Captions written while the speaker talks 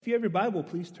If you have your Bible,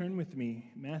 please turn with me.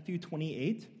 Matthew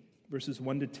 28, verses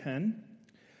 1 to 10.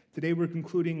 Today we're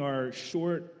concluding our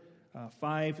short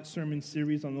 5-sermon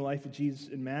series on the life of Jesus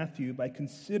in Matthew by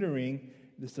considering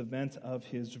this event of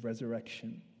his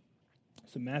resurrection.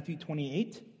 So Matthew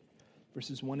 28,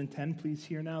 verses 1 and 10. Please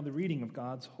hear now the reading of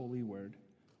God's holy word.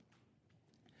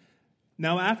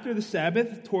 Now after the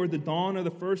Sabbath, toward the dawn of the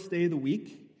first day of the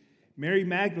week, Mary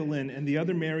Magdalene and the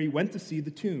other Mary went to see the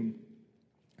tomb.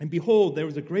 And behold, there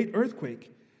was a great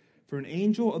earthquake, for an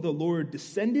angel of the Lord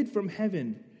descended from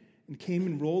heaven and came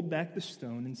and rolled back the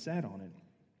stone and sat on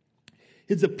it.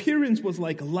 His appearance was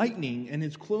like lightning, and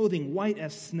his clothing white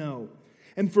as snow.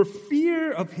 And for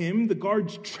fear of him, the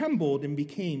guards trembled and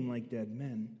became like dead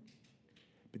men.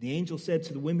 But the angel said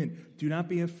to the women, "Do not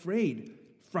be afraid,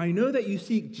 for I know that you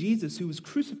seek Jesus who was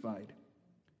crucified.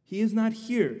 He is not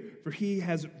here, for he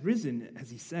has risen,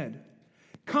 as he said.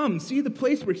 Come, see the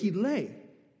place where he lay.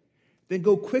 Then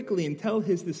go quickly and tell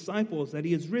his disciples that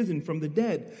he is risen from the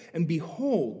dead. And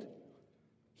behold,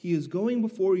 he is going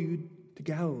before you to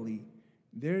Galilee.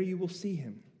 There you will see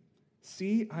him.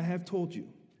 See, I have told you."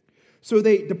 So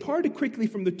they departed quickly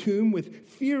from the tomb with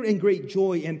fear and great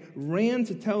joy and ran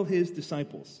to tell his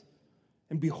disciples.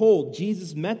 And behold,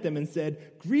 Jesus met them and said,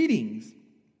 "Greetings."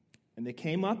 And they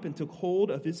came up and took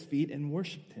hold of his feet and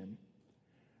worshipped him.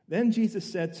 Then Jesus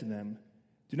said to them,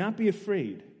 "Do not be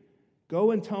afraid.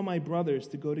 Go and tell my brothers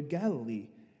to go to Galilee,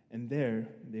 and there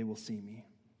they will see me."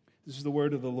 This is the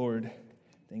word of the Lord.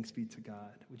 Thanks be to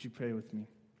God. Would you pray with me?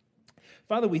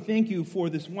 Father, we thank you for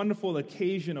this wonderful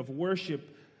occasion of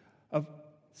worship, of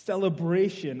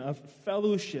celebration, of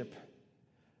fellowship.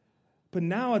 But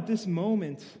now at this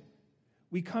moment,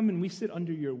 we come and we sit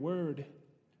under your word.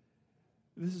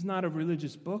 This is not a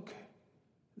religious book.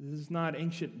 This is not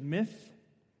ancient myth.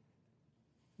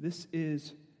 This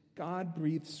is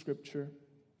God-breathed scripture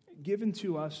given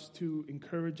to us to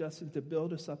encourage us and to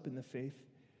build us up in the faith,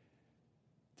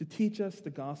 to teach us the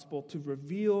gospel, to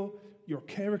reveal your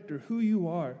character, who you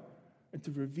are, and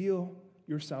to reveal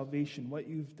your salvation, what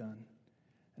you've done.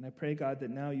 And I pray, God,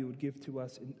 that now you would give to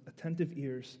us attentive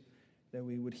ears, that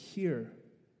we would hear,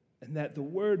 and that the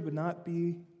word would not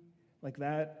be like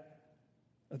that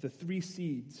of the 3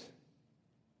 seeds,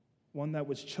 one that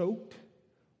was choked,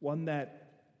 one that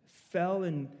fell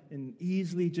and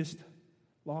easily just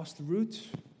lost roots,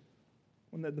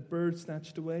 one that the bird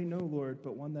snatched away. No, Lord,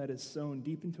 but one that is sown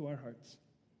deep into our hearts.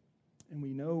 And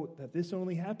we know that this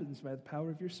only happens by the power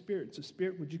of your Spirit. So,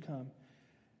 Spirit, would you come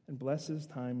and bless this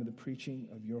time of the preaching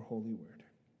of your holy word.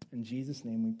 In Jesus'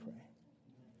 name we pray.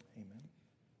 Amen.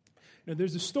 Now,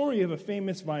 there's a story of a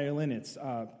famous violinist,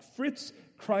 Fritz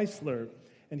Kreisler,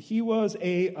 and he was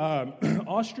a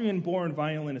Austrian-born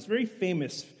violinist, very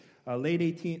famous. Late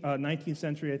 19th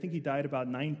century. I think he died about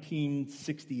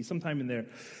 1960, sometime in there.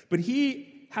 But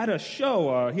he had a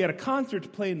show, he had a concert to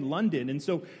play in London. And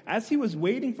so as he was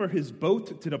waiting for his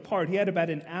boat to depart, he had about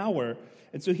an hour.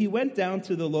 And so he went down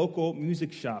to the local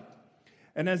music shop.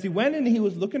 And as he went in, he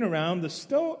was looking around. The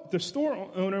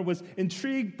store owner was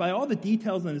intrigued by all the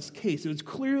details on his case. It was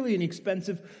clearly an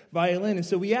expensive violin. And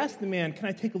so we asked the man, "Can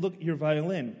I take a look at your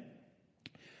violin?"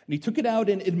 And he took it out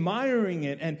and admiring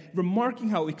it and remarking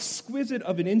how exquisite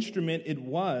of an instrument it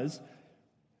was.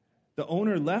 The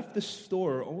owner left the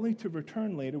store only to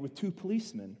return later with 2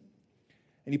 policemen.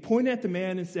 And he pointed at the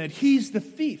man and said, "He's the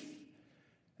thief."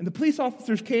 And the police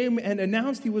officers came and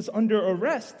announced he was under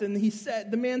arrest. And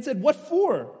the man said, "What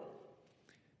for?"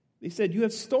 They said, "You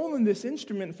have stolen this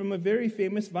instrument from a very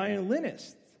famous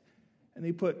violinist." And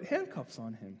they put handcuffs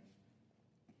on him.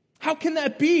 "How can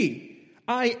that be?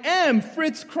 I am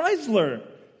Fritz Kreisler.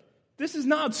 This is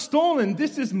not stolen.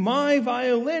 This is my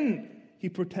violin," he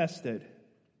protested.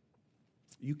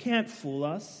 "You can't fool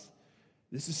us.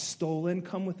 This is stolen.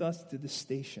 Come with us to the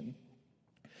station."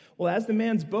 Well, as the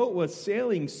man's boat was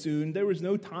sailing soon, there was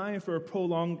no time for a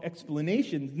prolonged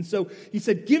explanation. And so he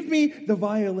said, "Give me the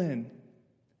violin."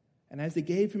 And as they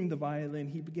gave him the violin,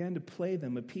 he began to play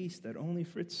them a piece that only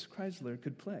Fritz Kreisler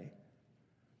could play.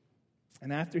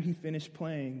 And after he finished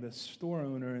playing, the store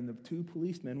owner and the 2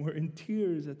 policemen were in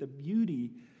tears at the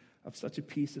beauty of such a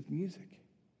piece of music.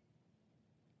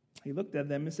 He looked at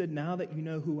them and said, "Now that you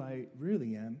know who I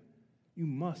really am, you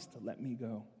must let me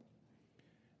go."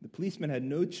 The policeman had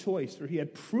no choice, for he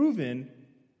had proven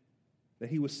that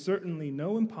he was certainly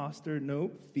no imposter, no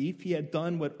thief. He had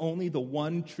done what only the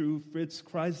one true Fritz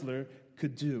Kreisler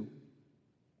could do.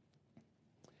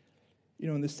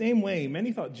 In the same way,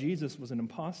 many thought Jesus was an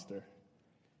imposter.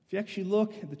 If you actually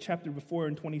look at the chapter before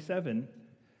in 27,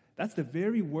 that's the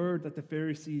very word that the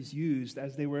Pharisees used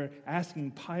as they were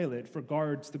asking Pilate for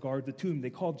guards to guard the tomb. They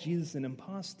called Jesus an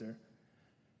imposter.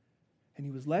 and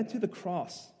he was led to the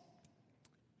cross.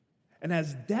 And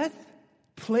as death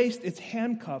placed its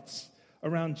handcuffs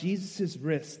around Jesus'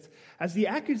 wrist, as the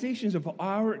accusations of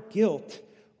our guilt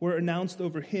were announced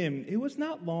over him, it was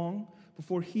not long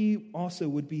before he also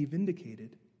would be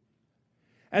vindicated.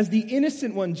 As the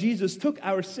innocent one, Jesus took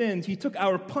our sins. He took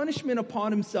our punishment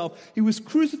upon himself. He was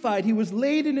crucified. He was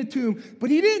laid in a tomb.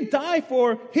 But he didn't die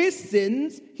for his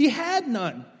sins. He had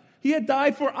none. He had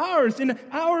died for ours in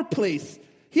our place.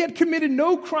 He had committed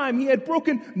no crime. He had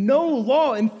broken no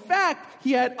law. In fact,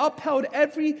 he had upheld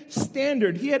every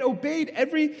standard. He had obeyed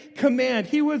every command.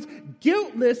 He was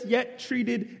guiltless yet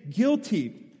treated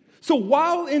guilty. So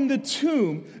while in the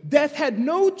tomb, death had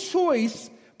no choice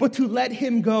but to let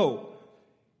him go.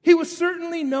 He was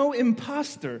certainly no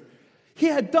imposter. He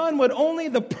had done what only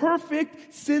the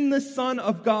perfect, sinless Son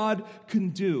of God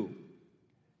can do.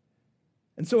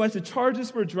 And so as the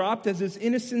charges were dropped, as his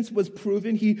innocence was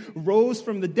proven, he rose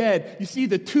from the dead. You see,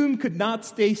 the tomb could not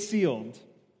stay sealed.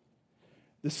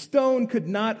 The stone could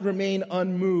not remain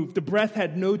unmoved. The breath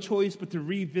had no choice but to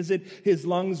revisit his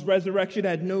lungs. Resurrection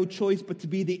had no choice but to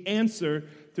be the answer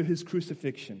to his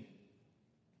crucifixion.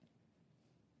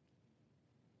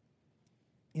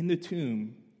 In the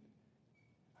tomb,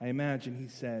 I imagine he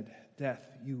said, "Death,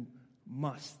 you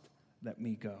must let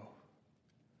me go."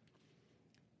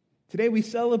 Today we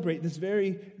celebrate this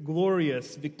very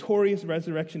glorious, victorious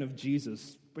resurrection of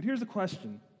Jesus. But here's the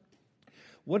question.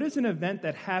 What does an event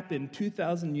that happened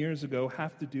 2,000 years ago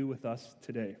have to do with us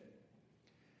today?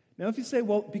 Now, if you say,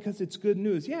 well, because it's good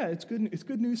news. Yeah, it's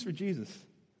good news for Jesus.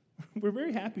 We're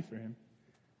very happy for him.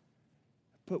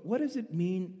 But what does it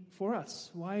mean for us?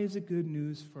 Why is it good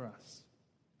news for us?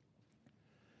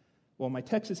 Well, my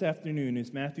text this afternoon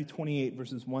is Matthew 28,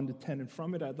 verses 1 to 10, and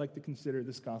from it I'd like to consider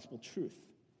this gospel truth.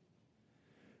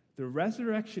 The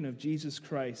resurrection of Jesus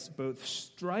Christ both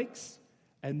strikes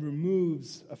and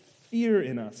removes a fear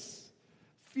in us,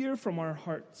 fear from our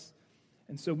hearts,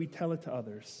 and so we tell it to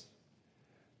others.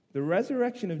 The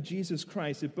resurrection of Jesus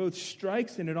Christ, it both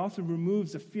strikes and it also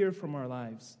removes a fear from our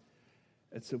lives.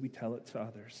 And so we tell it to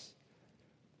others.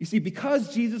 You see,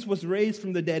 because Jesus was raised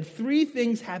from the dead, 3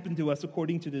 things happen to us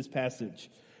according to this passage.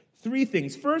 3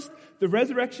 things. First, the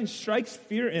resurrection strikes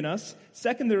fear in us.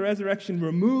 Second, the resurrection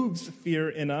removes fear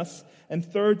in us. And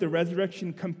third, the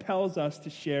resurrection compels us to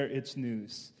share its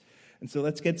news. And so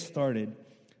let's get started.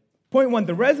 Point 1,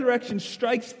 the resurrection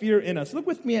strikes fear in us. Look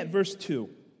with me at verse 2.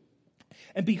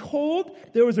 And behold,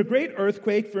 there was a great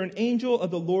earthquake, for an angel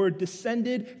of the Lord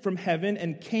descended from heaven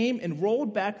and came and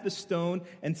rolled back the stone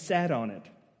and sat on it.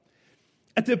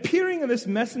 At the appearing of this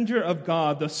messenger of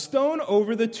God, the stone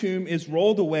over the tomb is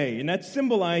rolled away, and that's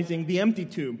symbolizing the empty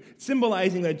tomb,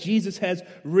 symbolizing that Jesus has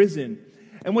risen.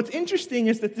 And what's interesting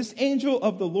is that this angel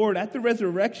of the Lord at the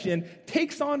resurrection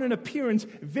takes on an appearance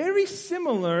very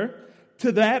similar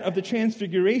to that of the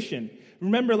transfiguration.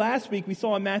 Remember last week we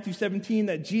saw in Matthew 17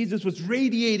 that Jesus was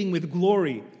radiating with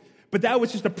glory. But that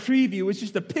was just a preview. It's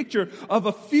just a picture of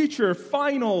a future,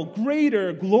 final,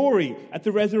 greater glory at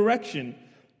the resurrection.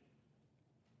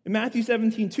 In Matthew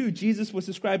 17:2, Jesus was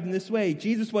described in this way.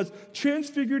 Jesus was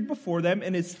transfigured before them,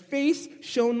 and his face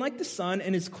shone like the sun,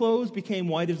 and his clothes became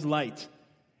white as light.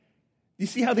 You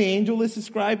see how the angel is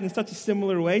described in such a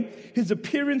similar way? His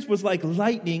appearance was like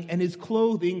lightning, and his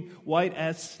clothing white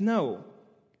as snow.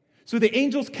 So the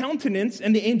angel's countenance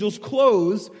and the angel's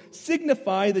clothes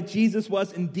signify that Jesus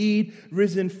was indeed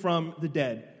risen from the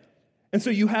dead. And so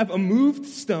you have a moved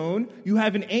stone, you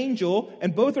have an angel,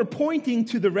 and both are pointing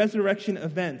to the resurrection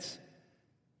event.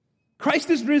 Christ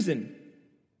is risen.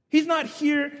 He's not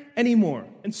here anymore.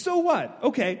 And so what?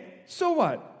 Okay, so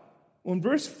what? Well, in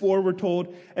verse 4 we're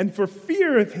told, and for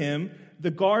fear of him,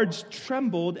 the guards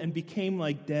trembled and became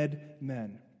like dead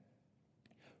men.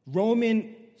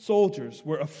 Roman soldiers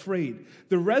were afraid.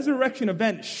 The resurrection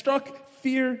event struck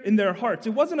fear in their hearts.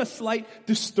 It wasn't a slight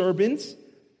disturbance.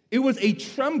 It was a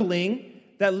trembling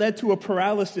that led to a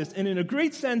paralysis. And in a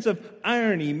great sense of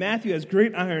irony, Matthew has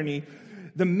great irony,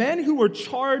 the men who were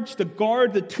charged to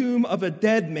guard the tomb of a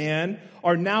dead man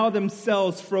are now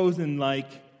themselves frozen like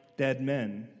dead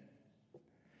men.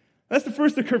 That's the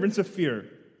first occurrence of fear.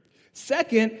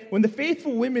 Second, when the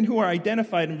faithful women who are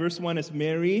identified in verse 1 as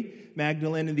Mary,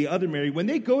 Magdalene, and the other Mary, when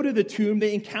they go to the tomb,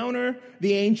 they encounter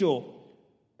the angel.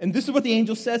 And this is what the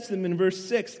angel says to them in verse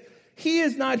 6. He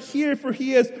is not here, for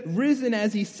he has risen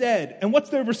as he said. And what's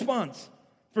their response?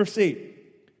 Verse 8.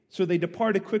 So they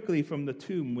departed quickly from the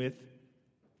tomb with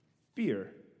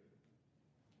fear.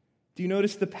 Do you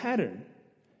notice the pattern?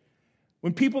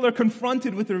 When people are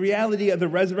confronted with the reality of the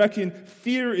resurrection,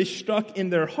 fear is struck in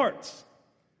their hearts.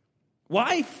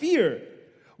 Why fear?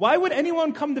 Why would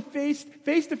anyone come to face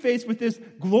to face with this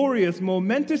glorious,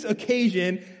 momentous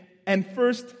occasion and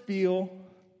first feel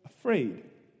afraid?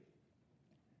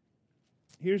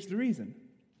 Here's the reason.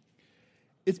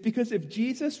 It's because if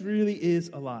Jesus really is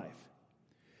alive,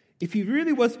 if he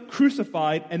really was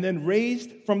crucified and then raised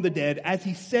from the dead as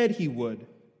he said he would,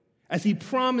 as he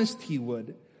promised he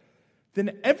would,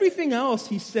 then everything else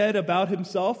he said about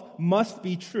himself must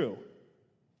be true.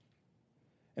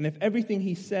 And if everything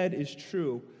he said is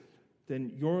true,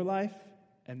 then your life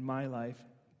and my life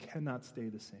cannot stay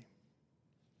the same.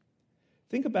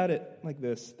 Think about it like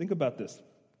this. Think about this.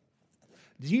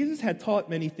 Jesus had taught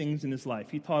many things in his life.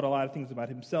 He taught a lot of things about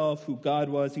himself, who God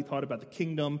was. He taught about the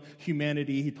kingdom,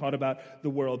 humanity. He taught about the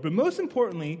world. But most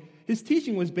importantly, his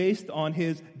teaching was based on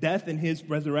his death and his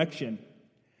resurrection.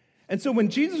 And so when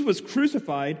Jesus was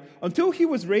crucified, until he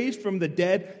was raised from the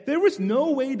dead, there was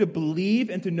no way to believe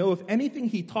and to know if anything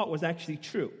he taught was actually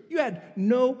true. You had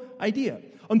no idea.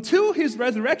 Until his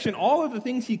resurrection, all of the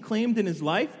things he claimed in his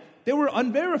life, they were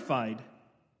unverified.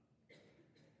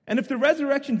 And if the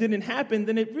resurrection didn't happen,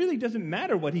 then it really doesn't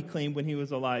matter what he claimed when he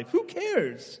was alive. Who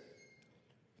cares?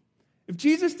 If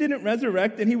Jesus didn't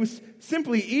resurrect, then he was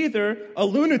simply either a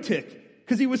lunatic,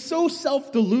 because he was so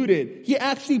self-deluded. He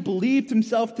actually believed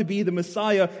himself to be the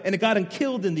Messiah, and it got him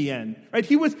killed in the end. Right?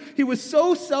 He was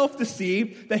so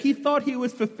self-deceived that he thought he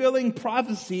was fulfilling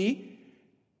prophecy,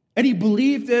 and he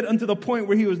believed it until the point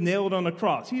where he was nailed on a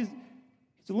cross. He's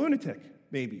a lunatic,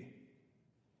 maybe.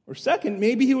 Or second,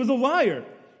 maybe he was a liar.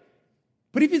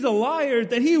 But if he's a liar,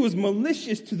 then he was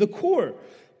malicious to the core.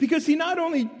 Because he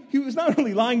was not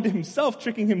only lying to himself,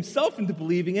 tricking himself into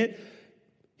believing it,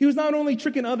 he was not only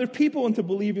tricking other people into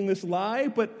believing this lie,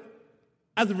 but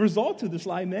as a result of this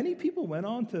lie, many people went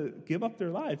on to give up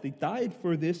their lives. They died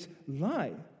for this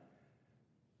lie.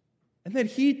 And then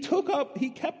he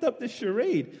kept up this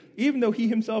charade, even though he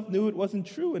himself knew it wasn't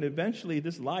true, and eventually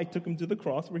this lie took him to the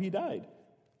cross where he died.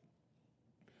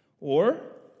 Or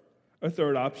a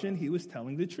third option, he was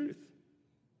telling the truth.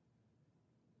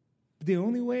 The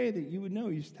only way that you would know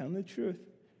he's telling the truth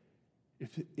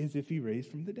is if he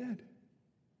raised from the dead.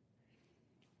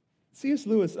 C.S.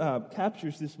 Lewis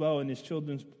captures this well in his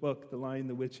children's book, The Lion,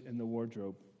 the Witch, and the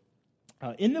Wardrobe.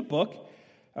 In the book,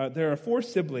 there are 4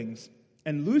 siblings,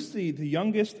 and Lucy, the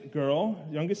youngest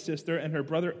sister, and her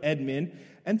brother Edmund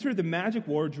enter the magic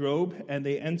wardrobe, and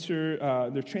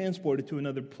they're transported to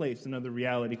another place, another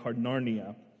reality called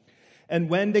Narnia. And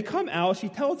when they come out, she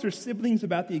tells her siblings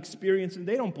about the experience, and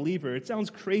they don't believe her. It sounds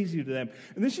crazy to them.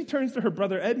 And then she turns to her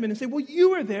brother Edmund and says, well, you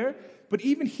were there, but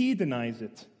even he denies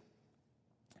it.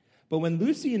 But when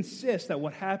Lucy insists that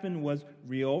what happened was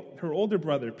real, her older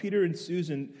brother, Peter and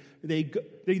Susan, they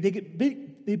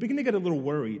begin to get a little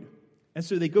worried. And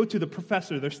so they go to the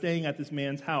professor. They're staying at this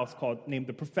man's house named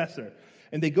the professor.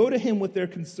 And they go to him with their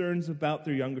concerns about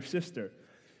their younger sister.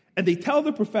 And they tell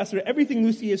the professor everything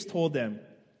Lucy has told them.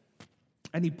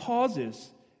 And he pauses,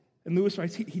 and Lewis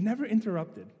writes, he never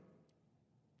interrupted.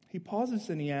 He pauses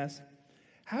and he asks,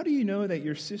 how do you know that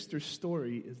your sister's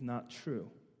story is not true?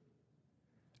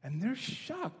 And they're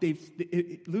shocked.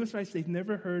 Lewis writes, they've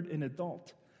never heard an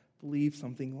adult believe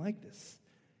something like this.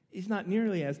 He's not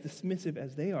nearly as dismissive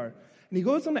as they are. And he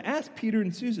goes on to ask Peter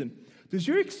and Susan, does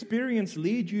your experience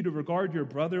lead you to regard your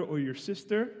brother or your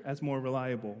sister as more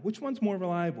reliable? Which one's more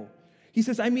reliable? He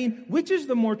says, which is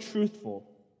the more truthful?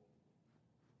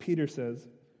 Peter says,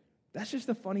 that's just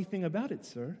the funny thing about it,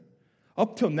 sir.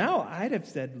 Up till now, I'd have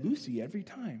said Lucy every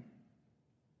time.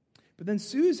 But then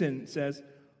Susan says,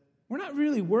 we're not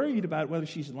really worried about whether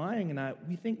she's lying or not.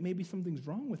 We think maybe something's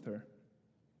wrong with her.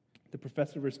 The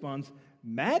professor responds,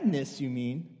 madness, you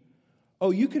mean? Oh,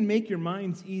 you can make your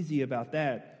minds easy about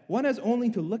that. One has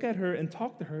only to look at her and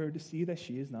talk to her to see that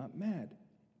she is not mad.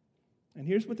 And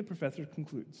here's what the professor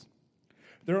concludes.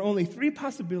 There are only 3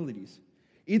 possibilities.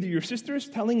 Either your sister is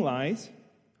telling lies,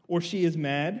 or she is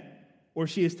mad, or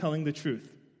she is telling the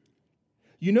truth.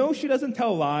 You know she doesn't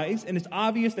tell lies, and it's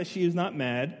obvious that she is not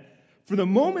mad. For the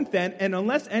moment then, and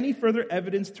unless any further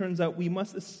evidence turns out, we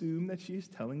must assume that she is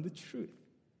telling the truth.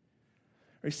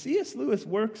 C.S. Lewis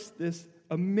works this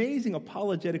amazing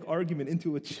apologetic argument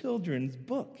into a children's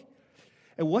book.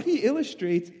 And what he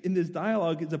illustrates in this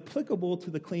dialogue is applicable to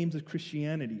the claims of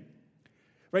Christianity.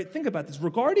 Right? Think about this.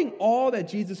 Regarding all that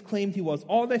Jesus claimed he was,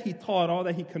 all that he taught, all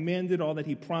that he commanded, all that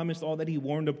he promised, all that he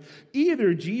warned of,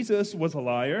 either Jesus was a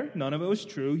liar, none of it was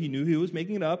true, he knew he was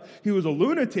making it up, he was a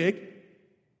lunatic,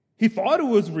 he thought it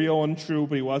was real and true,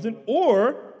 but he wasn't,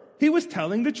 or he was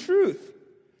telling the truth.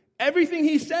 Everything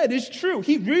he said is true.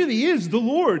 He really is the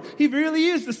Lord. He really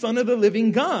is the Son of the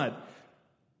living God.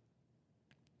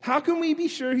 How can we be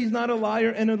sure he's not a liar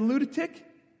and a lunatic?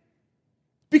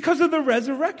 Because of the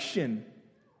resurrection.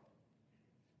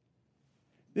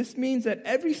 This means that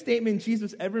every statement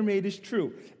Jesus ever made is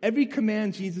true. Every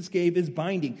command Jesus gave is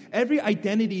binding. Every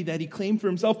identity that he claimed for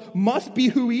himself must be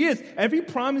who he is. Every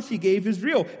promise he gave is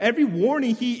real. Every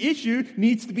warning he issued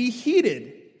needs to be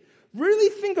heeded. Really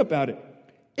think about it.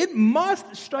 It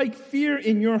must strike fear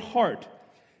in your heart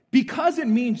because it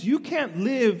means you can't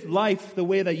live life the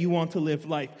way that you want to live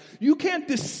life. You can't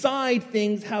decide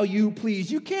things how you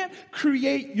please. You can't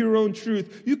create your own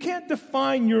truth. You can't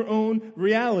define your own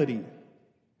reality.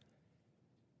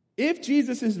 If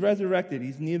Jesus is resurrected,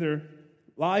 he's neither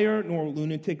liar nor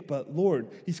lunatic, but Lord.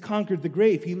 He's conquered the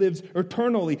grave. He lives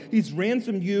eternally. He's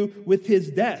ransomed you with his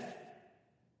death.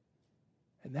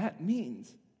 And that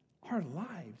means our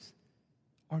lives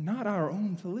are not our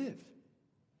own to live.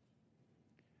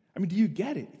 I mean, do you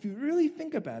get it? If you really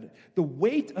think about it, the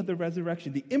weight of the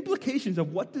resurrection, the implications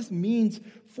of what this means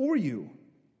for you.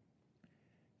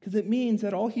 Because it means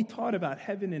that all he taught about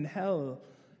heaven and hell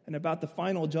and about the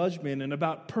final judgment, and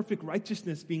about perfect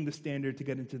righteousness being the standard to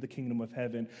get into the kingdom of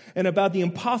heaven, and about the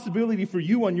impossibility for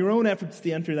you on your own efforts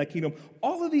to enter that kingdom.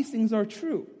 All of these things are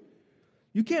true.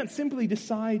 You can't simply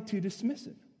decide to dismiss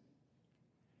it.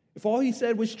 If all he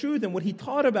said was true, then what he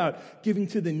taught about giving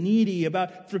to the needy,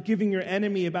 about forgiving your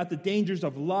enemy, about the dangers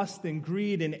of lust and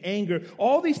greed and anger,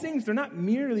 all these things, they're not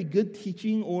merely good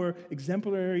teaching or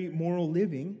exemplary moral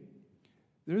living.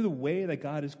 They're the way that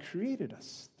God has created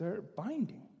us. They're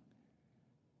binding.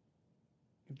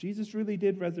 If Jesus really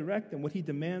did resurrect, then what he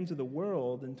demands of the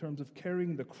world in terms of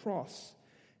carrying the cross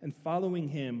and following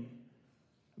him,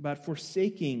 about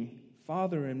forsaking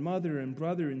father and mother and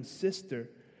brother and sister,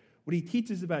 what he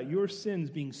teaches about your sins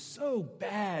being so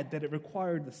bad that it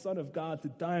required the Son of God to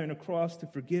die on a cross to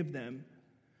forgive them,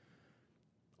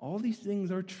 all these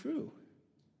things are true.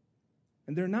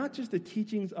 And they're not just the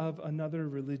teachings of another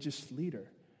religious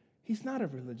leader. He's not a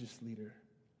religious leader.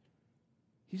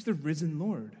 He's the risen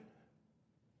Lord.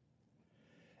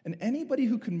 And anybody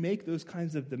who can make those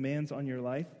kinds of demands on your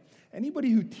life, anybody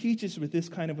who teaches with this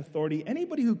kind of authority,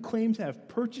 anybody who claims to have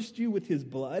purchased you with his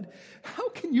blood, how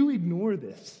can you ignore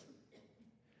this?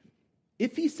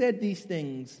 If he said these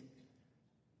things,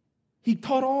 he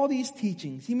taught all these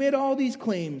teachings, he made all these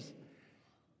claims,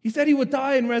 he said he would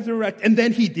die and resurrect, and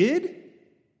then he did,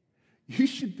 you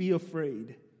should be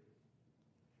afraid.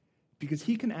 Because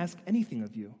he can ask anything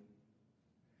of you.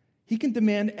 He can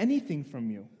demand anything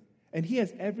from you. And he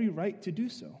has every right to do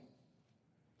so.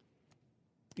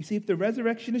 You see, if the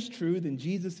resurrection is true, then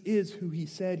Jesus is who he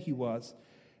said he was.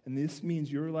 And this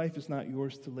means your life is not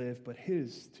yours to live, but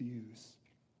his to use.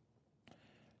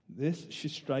 This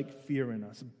should strike fear in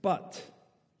us. But,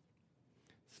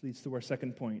 this leads to our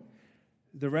second point,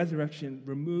 the resurrection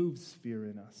removes fear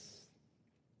in us.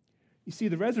 You see,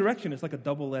 the resurrection is like a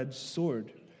double-edged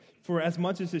sword. For as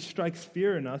much as it strikes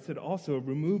fear in us, it also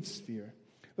removes fear.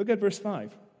 Look at verse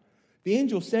 5. The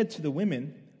angel said to the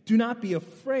women, "Do not be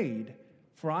afraid,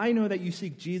 for I know that you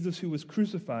seek Jesus who was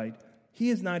crucified.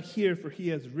 He is not here, for he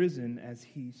has risen, as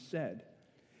he said."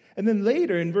 And then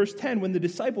later in verse 10, when the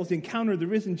disciples encounter the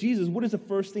risen Jesus, what is the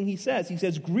first thing he says? He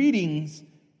says, "Greetings,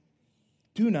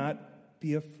 do not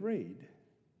be afraid."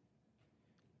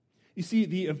 You see,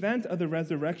 the event of the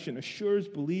resurrection assures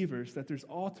believers that there's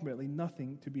ultimately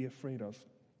nothing to be afraid of.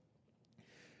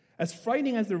 As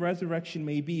frightening as the resurrection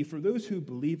may be, for those who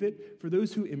believe it, for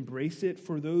those who embrace it,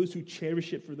 for those who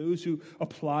cherish it, for those who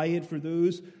apply it, for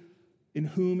those in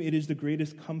whom it is the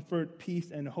greatest comfort, peace,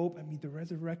 and hope, I mean, the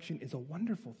resurrection is a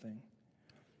wonderful thing.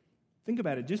 Think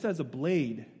about it, just as a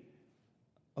blade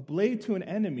to an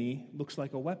enemy looks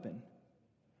like a weapon,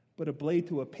 but a blade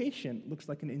to a patient looks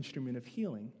like an instrument of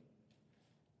healing.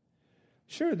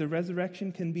 Sure, the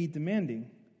resurrection can be demanding,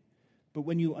 but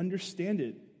when you understand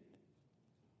it,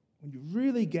 when you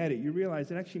really get it, you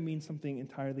realize it actually means something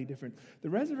entirely different. The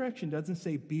resurrection doesn't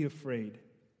say, "Be afraid."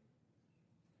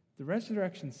 The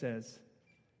resurrection says,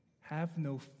 "Have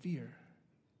no fear."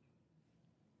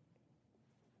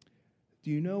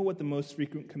 Do you know what the most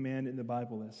frequent command in the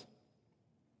Bible is?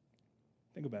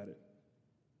 Think about it.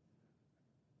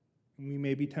 We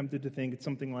may be tempted to think it's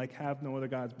something like, "Have no other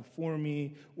gods before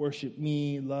me, worship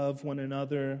me, love one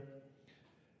another."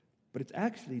 But it's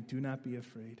actually, "Do not be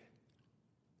afraid."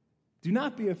 Do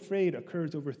not be afraid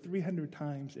occurs over 300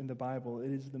 times in the Bible. It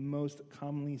is the most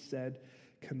commonly said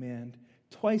command.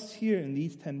 Twice here in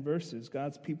these 10 verses,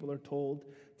 God's people are told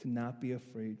to not be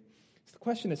afraid. So the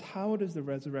question is, how does the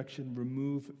resurrection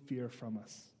remove fear from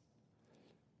us?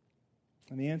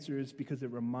 And the answer is because it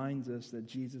reminds us that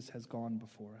Jesus has gone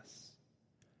before us.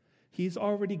 He's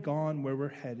already gone where we're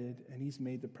headed, and he's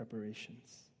made the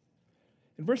preparations.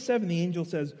 In verse 7, the angel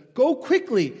says, "Go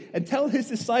quickly and tell his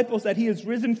disciples that he is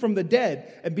risen from the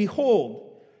dead. And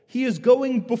behold, he is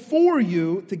going before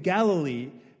you to Galilee.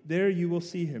 There you will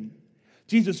see him."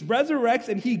 Jesus resurrects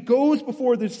and he goes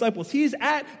before the disciples. He's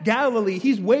at Galilee.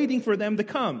 He's waiting for them to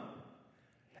come.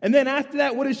 And then after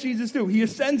that, what does Jesus do? He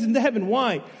ascends into heaven.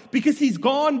 Why? Because he's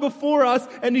gone before us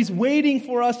and he's waiting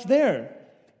for us there.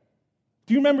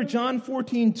 Do you remember John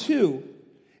 14:2?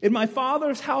 "In my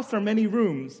Father's house are many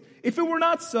rooms. If it were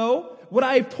not so, would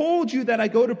I have told you that I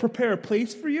go to prepare a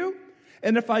place for you?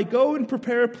 And if I go and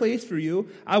prepare a place for you,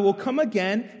 I will come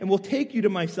again and will take you to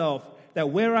myself,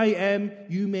 that where I am,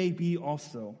 you may be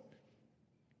also."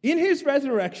 In his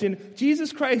resurrection,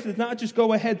 Jesus Christ did not just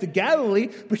go ahead to Galilee,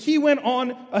 but he went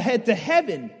on ahead to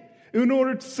heaven in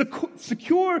order to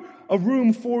secure a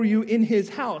room for you in his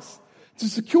house, to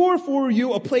secure for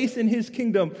you a place in his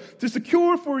kingdom, to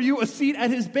secure for you a seat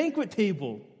at his banquet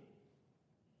table.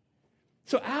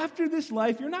 So after this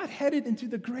life, you're not headed into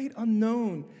the great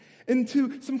unknown,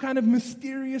 into some kind of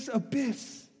mysterious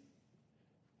abyss.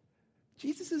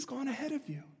 Jesus has gone ahead of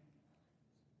you.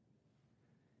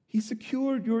 He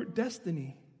secured your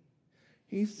destiny.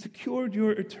 He's secured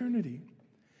your eternity.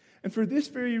 And for this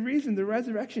very reason, the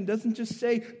resurrection doesn't just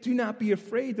say, "Do not be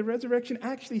afraid." The resurrection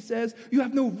actually says, you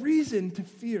have no reason to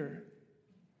fear.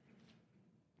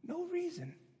 No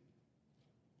reason.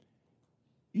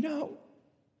 You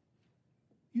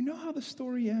know how the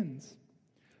story ends.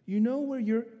 You know where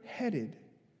you're headed.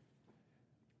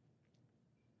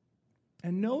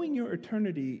 And knowing your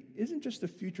eternity isn't just a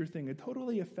future thing. It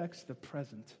totally affects the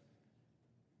present.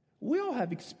 We all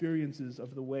have experiences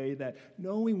of the way that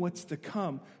knowing what's to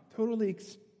come totally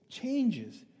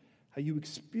changes how you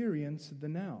experience the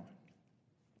now.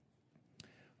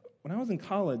 When I was in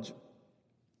college,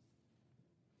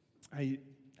 I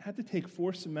had to take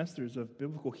 4 semesters of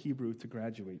biblical Hebrew to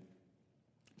graduate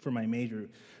for my major.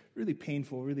 Really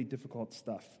painful, really difficult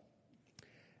stuff.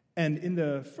 And in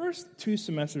the first 2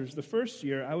 semesters, the first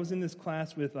year, I was in this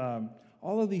class with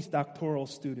all of these doctoral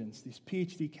students, these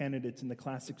PhD candidates in the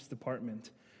classics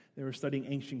department. They were studying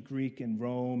ancient Greek and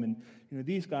Rome, and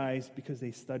these guys, because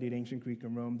they studied ancient Greek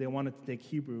and Rome, they wanted to take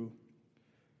Hebrew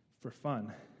for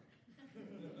fun.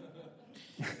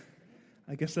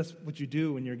 I guess that's what you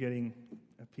do when you're getting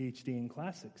a PhD in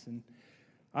classics. And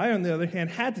I, on the other hand,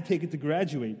 had to take it to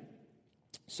graduate.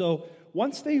 So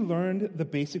once they learned the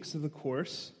basics of the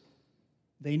course,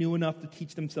 they knew enough to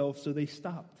teach themselves, so they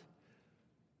stopped.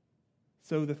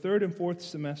 So the 3rd and 4th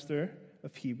semester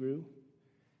of Hebrew,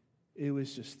 it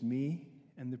was just me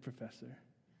and the professor.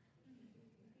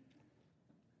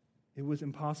 It was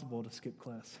impossible to skip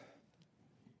class.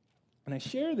 And I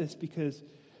share this because,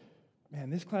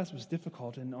 this class was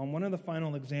difficult. And on one of the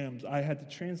final exams, I had to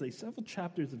translate several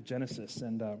chapters of Genesis.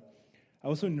 And I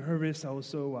was so nervous, I was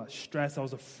so stressed, I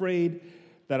was afraid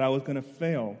that I was going to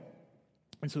fail.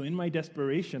 And so in my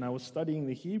desperation, I was studying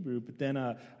the Hebrew, but then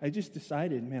I just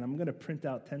decided, I'm going to print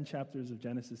out 10 chapters of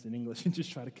Genesis in English and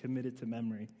just try to commit it to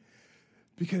memory.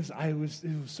 Because it was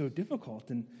so difficult.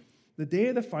 And the day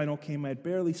of the final came, I had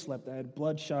barely slept. I had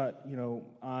bloodshot,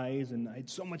 eyes, and I had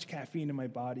so much caffeine in my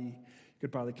body, you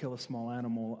could probably kill a small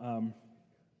animal.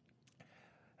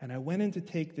 And I went in to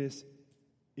take this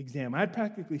exam. I had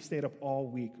practically stayed up all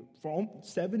week for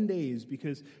 7 days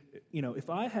because, if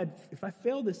I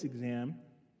failed this exam,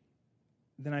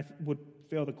 then I would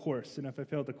fail the course. And if I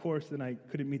failed the course, then I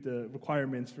couldn't meet the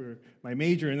requirements for my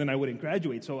major, and then I wouldn't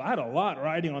graduate. So I had a lot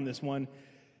riding on this one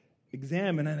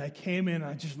exam. And then I came in,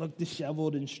 I just looked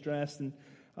disheveled and stressed. And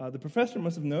the professor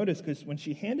must have noticed, because when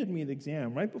she handed me the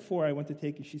exam, right before I went to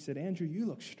take it, she said, "Andrew, you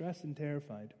look stressed and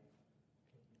terrified.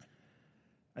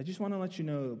 I just want to let you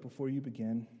know before you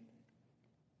begin,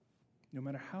 no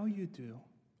matter how you do,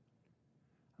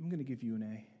 I'm going to give you an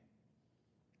A."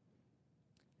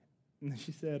 And then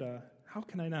she said, "How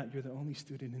can I not? You're the only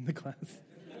student in the class."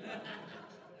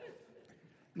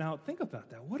 Now, think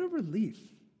about that. What a relief.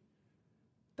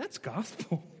 That's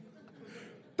gospel.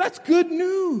 That's good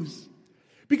news.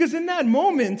 Because in that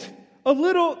moment, a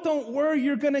little, "Don't worry,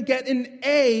 you're going to get an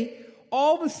A,"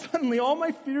 all of a sudden, all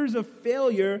my fears of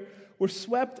failure were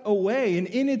swept away, and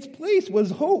in its place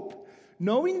was hope.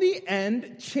 Knowing the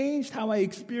end changed how I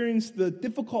experienced the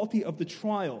difficulty of the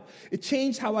trial. It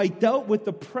changed how I dealt with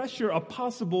the pressure of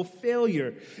possible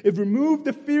failure. It removed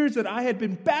the fears that I had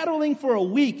been battling for a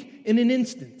week in an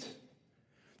instant.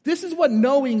 This is what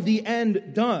knowing the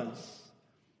end does.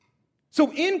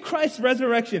 So in Christ's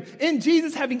resurrection, in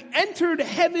Jesus having entered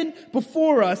heaven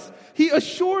before us, he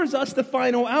assures us the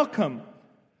final outcome.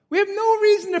 We have no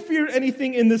reason to fear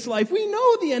anything in this life. We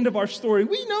know the end of our story.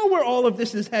 We know where all of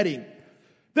this is heading.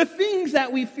 The things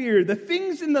that we fear, the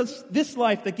things in this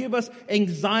life that give us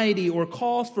anxiety or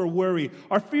cause for worry,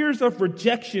 our fears of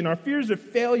rejection, our fears of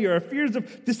failure, our fears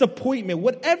of disappointment,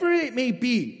 whatever it may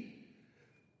be,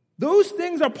 those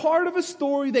things are part of a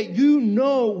story that you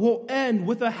know will end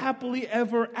with a happily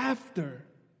ever after.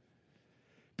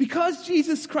 Because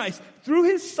Jesus Christ, through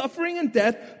his suffering and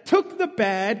death, took the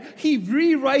bad, he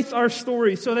rewrites our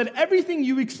story so that everything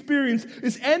you experience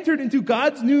is entered into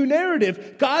God's new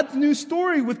narrative, God's new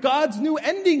story with God's new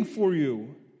ending for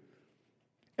you.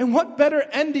 And what better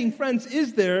ending, friends,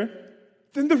 is there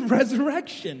than the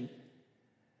resurrection?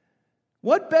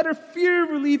 What better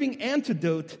fear-relieving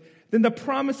antidote than the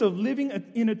promise of living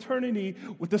in eternity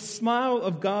with the smile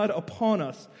of God upon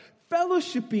us,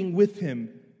 fellowshipping with him,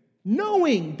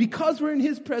 knowing, because we're in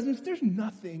his presence, there's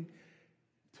nothing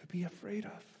to be afraid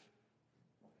of.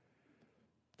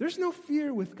 There's no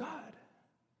fear with God,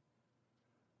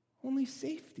 only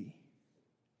safety.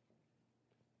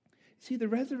 See, the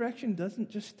resurrection doesn't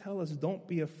just tell us don't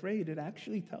be afraid. It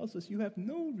actually tells us you have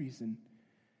no reason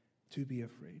to be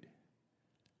afraid.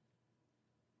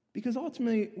 Because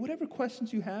ultimately, whatever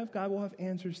questions you have, God will have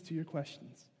answers to your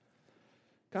questions.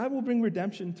 God will bring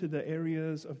redemption to the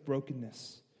areas of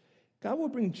brokenness. God will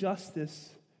bring justice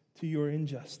to your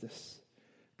injustice.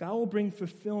 God will bring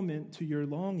fulfillment to your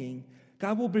longing.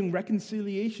 God will bring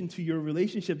reconciliation to your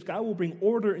relationships. God will bring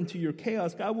order into your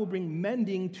chaos. God will bring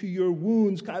mending to your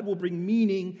wounds. God will bring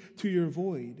meaning to your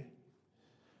void.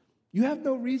 You have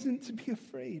no reason to be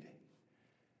afraid.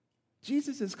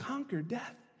 Jesus has conquered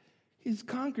death. He's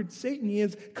conquered Satan. He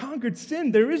has conquered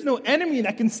sin. There is no enemy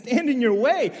that can stand in your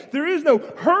way. There is no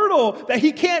hurdle that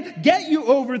he can't get you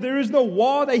over. There is no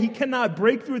wall that he cannot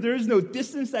break through. There is no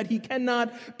distance that he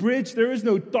cannot bridge. There is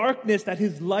no darkness that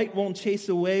his light won't chase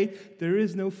away. There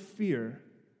is no fear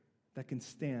that can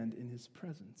stand in his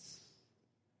presence.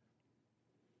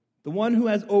 The one who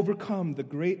has overcome the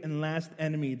great and last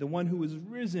enemy, the one who is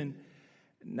risen,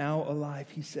 now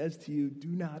alive, he says to you, do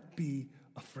not be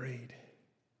afraid.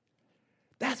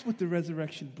 That's what the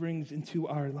resurrection brings into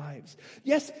our lives.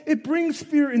 Yes, it brings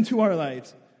fear into our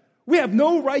lives. We have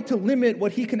no right to limit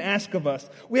what he can ask of us.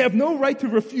 We have no right to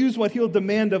refuse what he'll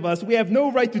demand of us. We have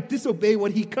no right to disobey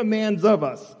what he commands of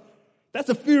us. That's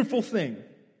a fearful thing.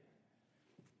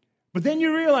 But then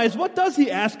you realize, what does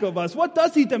he ask of us? What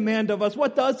does he demand of us?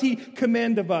 What does he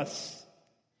command of us?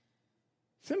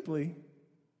 Simply,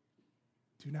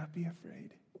 do not be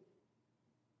afraid.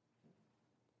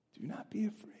 Do not be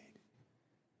afraid.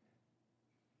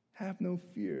 Have no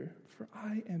fear, for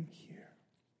I am here.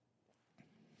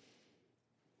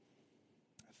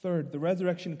 Third, the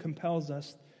resurrection compels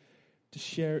us to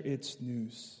share its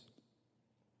news.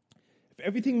 If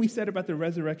everything we said about the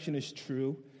resurrection is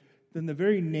true, then the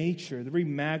very nature, the very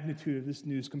magnitude of this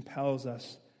news compels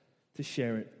us to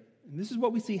share it. And this is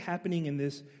what we see happening in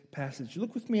this passage.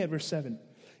 Look with me at verse 7.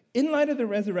 In light of the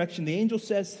resurrection, the angel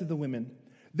says to the women,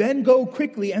 then go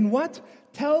quickly and what?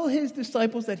 Tell his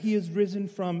disciples that he is risen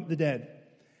from the dead.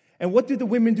 And what did the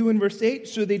women do in verse 8?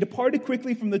 So they departed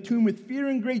quickly from the tomb with fear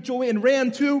and great joy and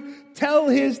ran to tell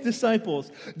his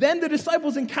disciples. Then the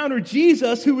disciples encounter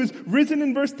Jesus, who is risen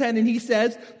in verse 10, and he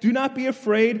says, do not be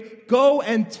afraid. Go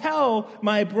and tell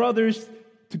my brothers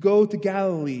to go to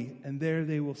Galilee, and there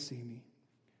they will see me.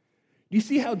 You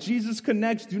see how Jesus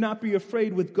connects do not be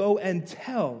afraid with go and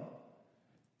tell.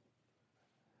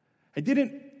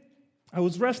 I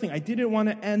was wrestling. I didn't want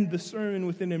to end the sermon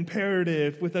with an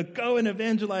imperative, with a go and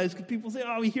evangelize, because people say,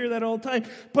 oh, we hear that all the time.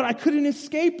 But I couldn't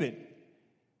escape it.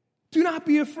 Do not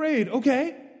be afraid,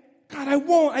 okay? God, I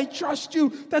won't. I trust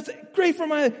you. That's great for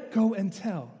my go and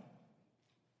tell.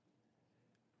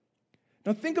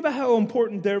 Now think about how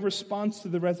important their response to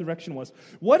the resurrection was.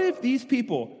 What if these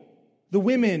people, the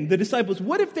women, the disciples,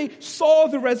 what if they saw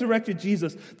the resurrected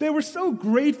Jesus? They were so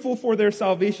grateful for their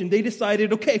salvation, they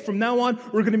decided, okay, from now on,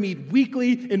 we're going to meet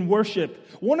weekly in worship.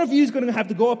 One of you is going to have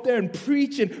to go up there and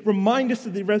preach and remind us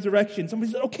of the resurrection.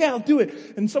 Somebody said, okay, I'll do it.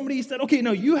 And somebody said, okay,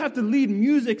 no, you have to lead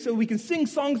music so we can sing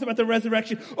songs about the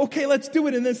resurrection. Okay, let's do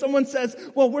it. And then someone says,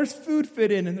 well, where's food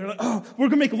fit in? And they're like, oh, we're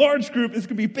going to make a large group. It's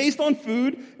going to be based on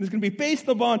food. And it's going to be based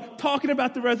upon talking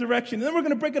about the resurrection. And then we're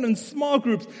going to break it in small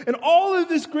groups. And all of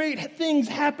this great things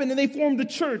happened and they formed the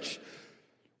church.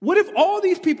 What if all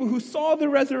these people who saw the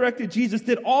resurrected Jesus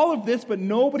did all of this, but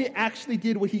nobody actually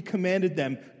did what he commanded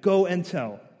them? Go and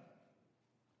tell.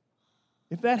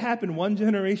 If that happened one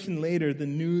generation later, the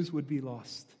news would be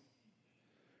lost.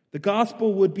 The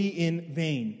gospel would be in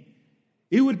vain.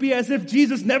 It would be as if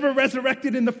Jesus never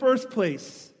resurrected in the first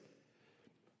place.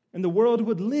 And the world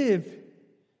would live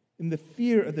in the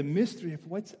fear of the mystery of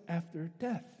what's after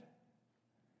death.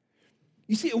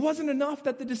 You see, it wasn't enough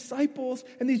that the disciples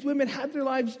and these women had their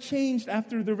lives changed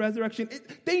after the resurrection.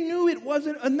 They knew it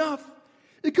wasn't enough.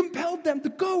 It compelled them to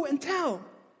go and tell.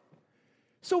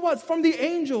 So what? From the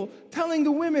angel telling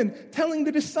the women, telling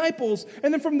the disciples,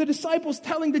 and then from the disciples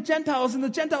telling the Gentiles, and the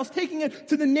Gentiles taking it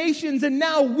to the nations, and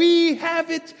now we have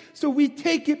it, so we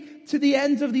take it to the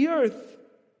ends of the earth.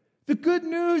 The good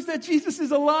news that Jesus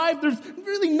is alive, there's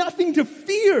really nothing to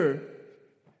fear.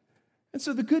 And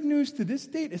so the good news to this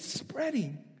date is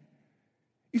spreading.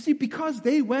 You see, because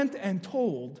they went and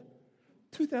told,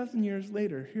 2,000 years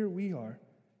later, here we are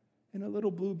in a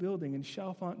little blue building in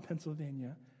Chalfont,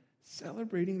 Pennsylvania,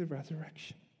 celebrating the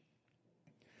resurrection.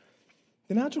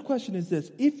 The natural question is this: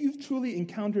 if you've truly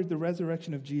encountered the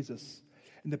resurrection of Jesus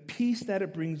and the peace that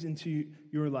it brings into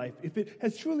your life, if it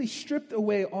has truly stripped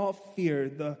away all fear,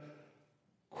 the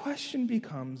question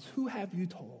becomes, who have you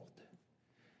told?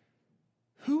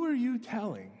 Who are you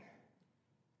telling?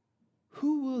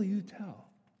 Who will you tell?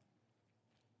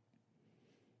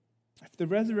 If the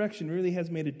resurrection really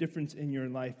has made a difference in your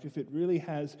life, if it really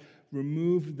has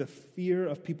removed the fear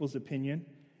of people's opinion,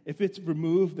 if it's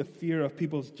removed the fear of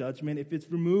people's judgment, if it's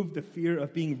removed the fear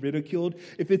of being ridiculed,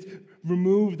 if it's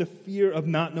removed the fear of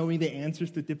not knowing the answers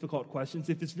to difficult questions,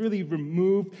 if it's really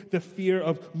removed the fear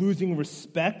of losing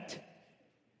respect,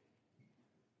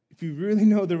 if you really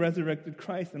know the resurrected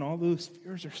Christ, then all those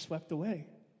fears are swept away.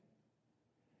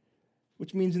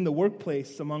 Which means in the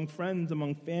workplace, among friends,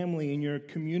 among family, in your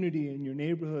community, in your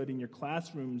neighborhood, in your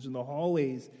classrooms, in the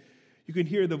hallways, you can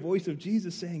hear the voice of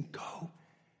Jesus saying,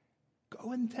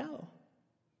 go and tell.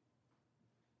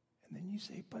 And then you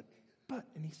say, but,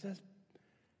 and he says,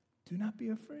 do not be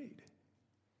afraid.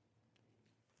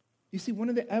 You see, one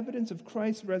of the evidence of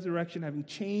Christ's resurrection having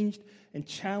changed and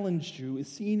challenged you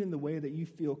is seen in the way that you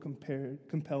feel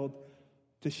compelled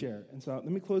to share. And so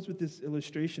let me close with this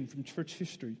illustration from church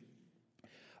history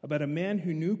about a man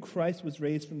who knew Christ was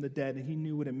raised from the dead, and he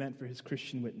knew what it meant for his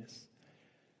Christian witness.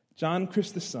 John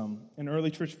Chrysostom, an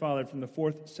early church father from the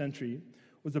 4th century,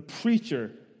 was a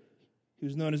preacher. He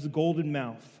was known as the Golden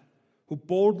Mouth, who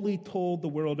boldly told the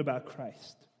world about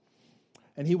Christ.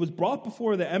 And he was brought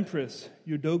before the Empress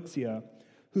Eudoxia,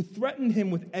 who threatened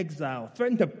him with exile,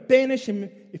 threatened to banish him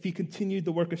if he continued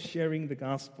the work of sharing the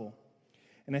gospel.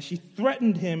 And as she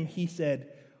threatened him, he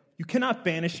said, "You cannot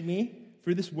banish me,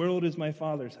 for this world is my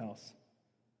Father's house."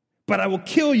 "But I will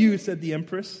kill you," said the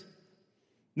Empress.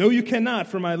 "No, you cannot,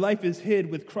 for my life is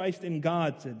hid with Christ in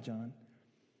God," said John.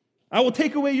 "I will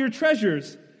take away your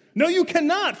treasures." "No, you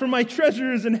cannot, for my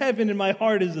treasure is in heaven and my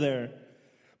heart is there."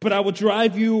 "But I will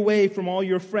drive you away from all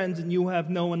your friends and you will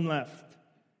have no one left."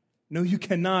 "No, you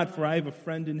cannot, for I have a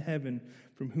friend in heaven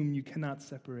from whom you cannot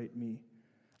separate me.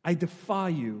 I defy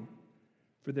you,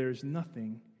 for there is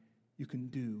nothing you can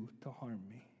do to harm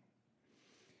me."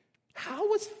 How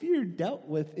was fear dealt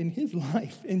with in his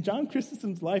life, in John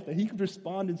Chrysostom's life, that he could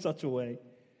respond in such a way?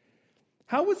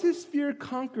 How was his fear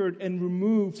conquered and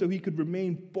removed so he could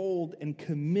remain bold and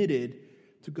committed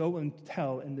to go and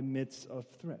tell in the midst of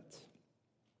threats?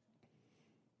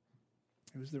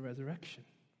 It was the resurrection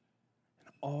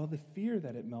and all the fear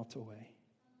that it melts away.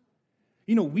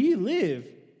 You know, we live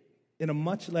in a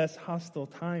much less hostile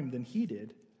time than he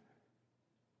did.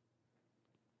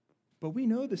 But we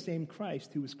know the same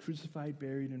Christ who was crucified,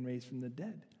 buried, and raised from the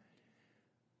dead.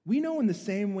 We know in the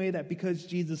same way that because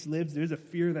Jesus lives, there's a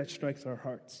fear that strikes our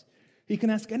hearts. He can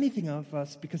ask anything of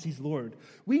us because he's Lord.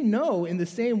 We know in the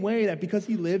same way that because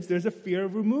he lives, there's a fear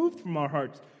removed from our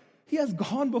hearts. He has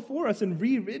gone before us and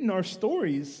rewritten our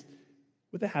stories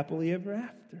with a happily ever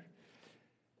after.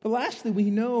 But lastly,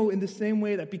 we know in the same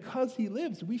way that because he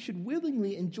lives, we should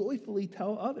willingly and joyfully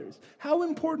tell others. How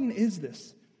important is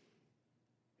this?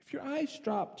 If your eyes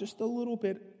drop just a little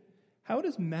bit, how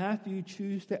does Matthew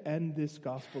choose to end this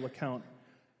gospel account?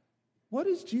 What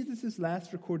is Jesus'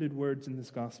 last recorded words in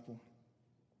this gospel?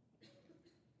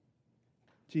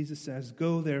 Jesus says,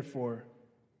 "Go therefore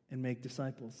and make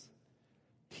disciples,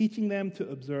 teaching them to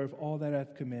observe all that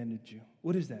I've commanded you."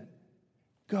 What is that?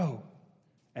 Go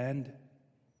and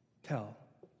tell.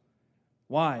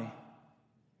 Why?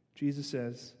 Jesus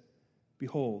says,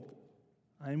 "Behold,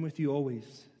 I am with you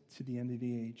always to the end of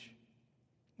the age."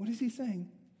 What is he saying?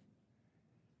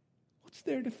 What's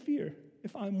there to fear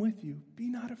if I'm with you? Be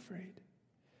not afraid.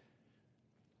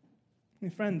 My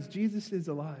friends, Jesus is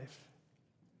alive.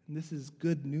 And this is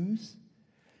good news.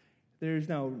 There is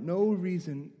now no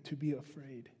reason to be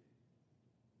afraid.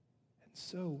 And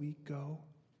so we go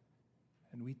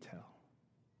and we tell.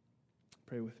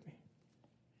 Pray with me.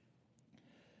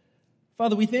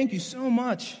 Father, we thank you so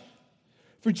much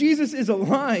for Jesus is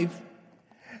alive.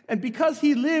 And because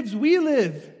he lives, we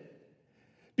live.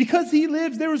 Because he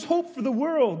lives, there is hope for the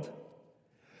world.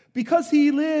 Because he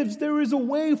lives, there is a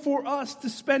way for us to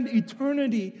spend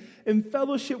eternity in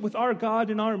fellowship with our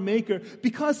God and our Maker.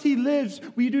 Because he lives,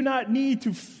 we do not need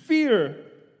to fear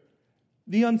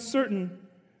the uncertain.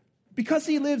 Because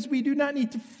he lives, we do not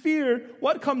need to fear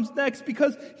what comes next.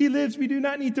 Because he lives, we do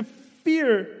not need to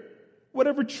fear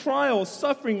whatever trial,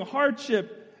 suffering,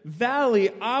 hardship,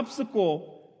 valley,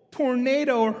 obstacle,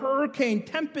 tornado, or hurricane,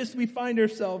 tempest we find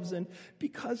ourselves in.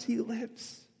 Because he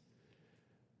lives,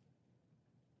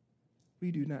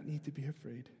 we do not need to be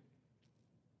afraid.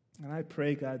 And I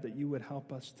pray, God, that you would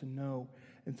help us to know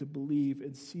and to believe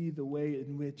and see the way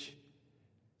in which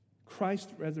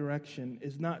Christ's resurrection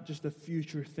is not just a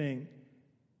future thing.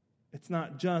 It's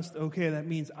not just, okay, that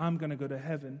means I'm going to go to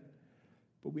heaven.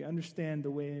 But we understand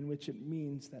the way in which it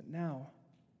means that now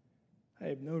I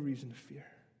have no reason to fear.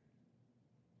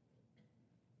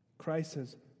 Christ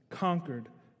has conquered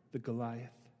the Goliath.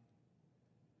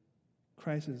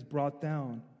 Christ has brought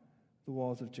down the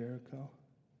walls of Jericho.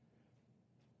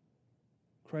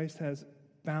 Christ has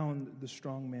bound the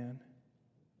strong man.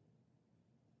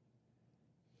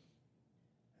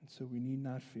 And so we need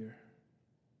not fear.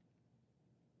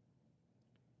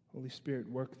 Holy Spirit,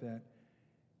 work that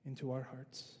into our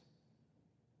hearts.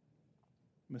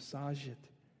 Massage it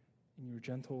in your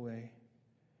gentle way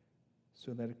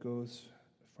so that it goes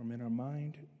from in our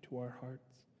mind to our hearts,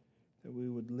 that we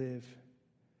would live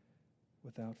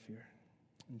without fear.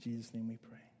 In Jesus' name we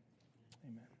pray.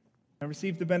 Amen. I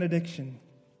received the benediction.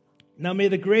 Now may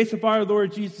the grace of our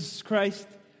Lord Jesus Christ,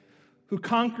 who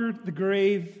conquered the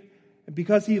grave, and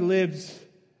because he lives,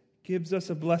 gives us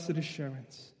a blessed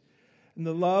assurance, and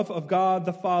the love of God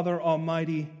the Father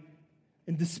Almighty,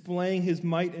 in displaying his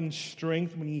might and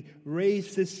strength when he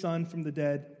raised his Son from the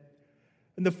dead,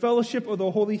 and the fellowship of the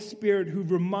Holy Spirit, who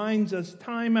reminds us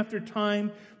time after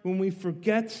time when we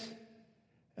forget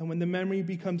and when the memory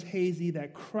becomes hazy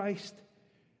that Christ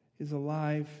is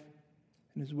alive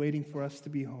and is waiting for us to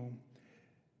be home.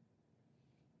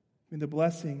 May the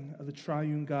blessing of the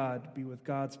triune God be with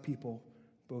God's people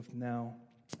both now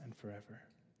and forever.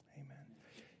 Amen.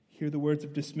 Hear the words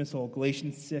of dismissal,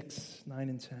 Galatians 6, 9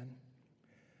 and 10.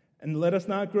 And let us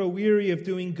not grow weary of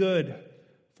doing good,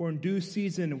 for in due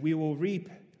season we will reap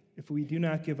if we do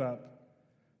not give up.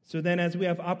 So then, as we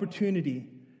have opportunity,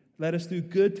 let us do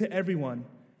good to everyone,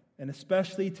 and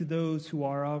especially to those who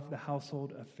are of the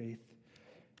household of faith.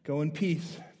 Go in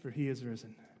peace, for he is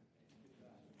risen.